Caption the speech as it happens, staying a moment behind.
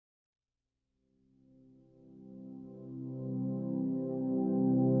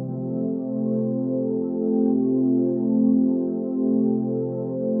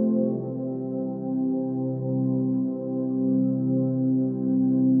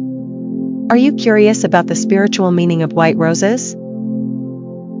Are you curious about the spiritual meaning of white roses?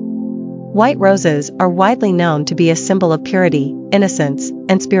 White roses are widely known to be a symbol of purity, innocence,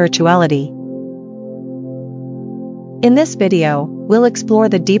 and spirituality. In this video, we'll explore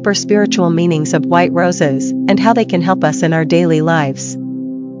the deeper spiritual meanings of white roses and how they can help us in our daily lives.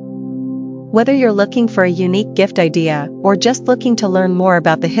 Whether you're looking for a unique gift idea or just looking to learn more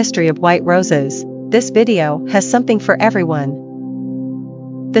about the history of white roses, this video has something for everyone.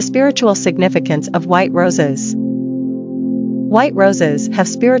 The spiritual significance of white roses. White roses have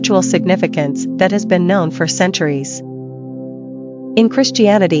spiritual significance that has been known for centuries. In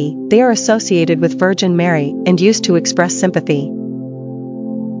Christianity, they are associated with Virgin Mary and used to express sympathy.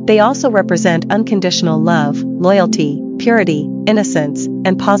 They also represent unconditional love, loyalty, purity, innocence,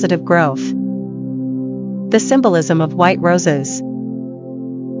 and positive growth. The symbolism of white roses.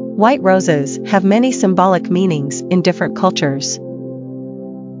 White roses have many symbolic meanings in different cultures.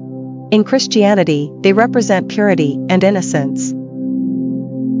 In Christianity, they represent purity and innocence.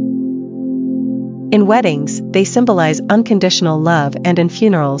 In weddings, they symbolize unconditional love, and in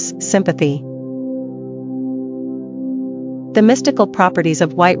funerals, sympathy. The mystical properties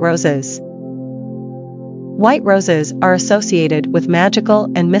of white roses. White roses are associated with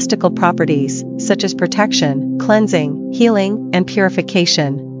magical and mystical properties, such as protection, cleansing, healing, and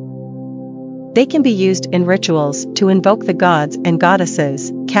purification. They can be used in rituals to invoke the gods and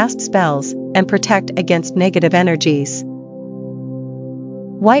goddesses, cast spells, and protect against negative energies.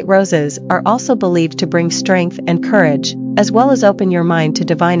 White roses are also believed to bring strength and courage, as well as open your mind to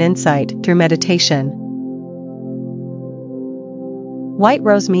divine insight through meditation. White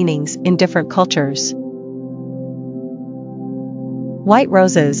rose meanings in different cultures. White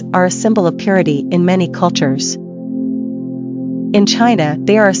roses are a symbol of purity in many cultures. In China,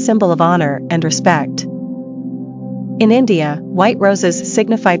 they are a symbol of honor and respect. In India, white roses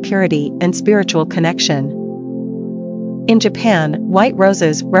signify purity and spiritual connection. In Japan, white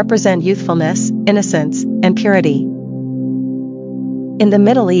roses represent youthfulness, innocence, and purity. In the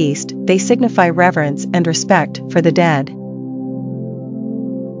Middle East, they signify reverence and respect for the dead.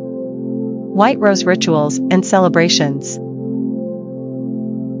 White rose rituals and celebrations.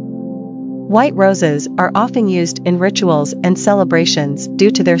 White roses are often used in rituals and celebrations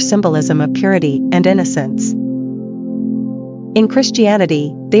due to their symbolism of purity and innocence. In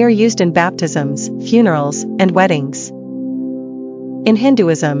Christianity, they are used in baptisms, funerals, and weddings. In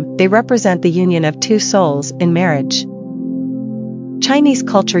Hinduism, they represent the union of two souls in marriage. Chinese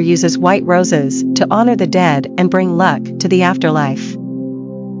culture uses white roses to honor the dead and bring luck to the afterlife.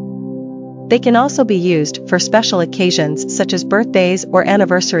 They can also be used for special occasions such as birthdays or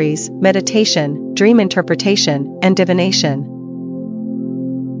anniversaries, meditation, dream interpretation, and divination.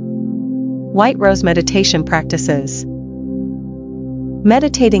 White rose meditation practices.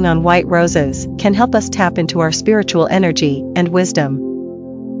 Meditating on white roses can help us tap into our spiritual energy and wisdom.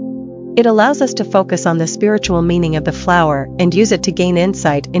 It allows us to focus on the spiritual meaning of the flower and use it to gain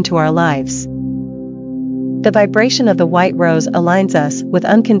insight into our lives. The vibration of the white rose aligns us with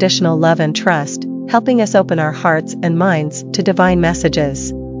unconditional love and trust, helping us open our hearts and minds to divine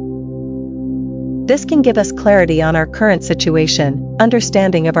messages. This can give us clarity on our current situation,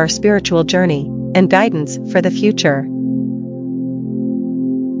 understanding of our spiritual journey, and guidance for the future.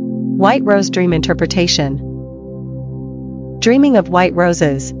 White rose dream interpretation. Dreaming of white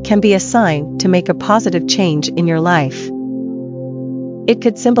roses can be a sign to make a positive change in your life. It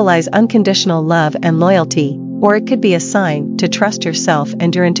could symbolize unconditional love and loyalty, or it could be a sign to trust yourself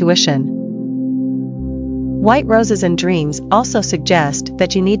and your intuition. White roses in dreams also suggest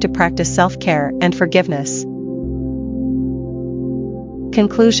that you need to practice self-care and forgiveness.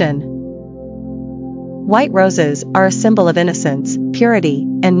 Conclusion. White roses are a symbol of innocence, purity,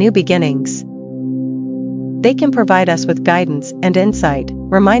 and new beginnings. They can provide us with guidance and insight,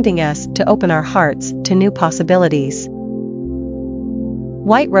 reminding us to open our hearts to new possibilities.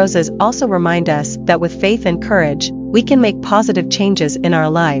 White roses also remind us that with faith and courage, we can make positive changes in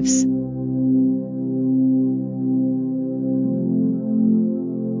our lives.